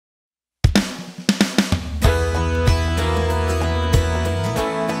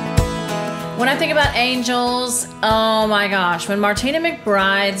I think about angels, oh my gosh, when Martina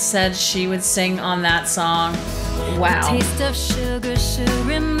McBride said she would sing on that song, wow. The taste of sugar sure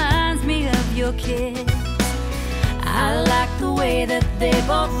reminds me of your kiss. I like the way that they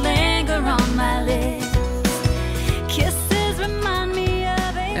both linger on my lips. Kisses remind me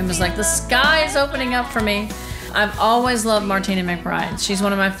of it was like the sky is opening up for me. I've always loved Martina McBride. She's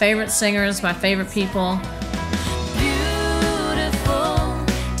one of my favorite singers, my favorite people.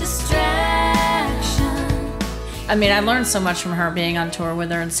 I mean, I learned so much from her being on tour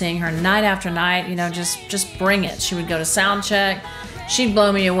with her and seeing her night after night, you know, just bring it. She would go to sound check. She'd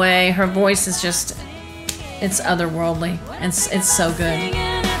blow me away. Her voice is just, it's otherworldly. It's so good. When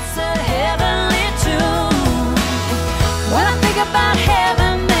I think about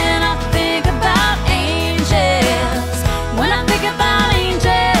heaven, then I think about angels. When I think about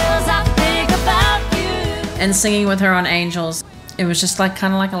angels, I think about you. And singing with her on Angels, it was just like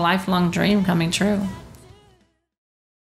kind of like a lifelong dream coming true.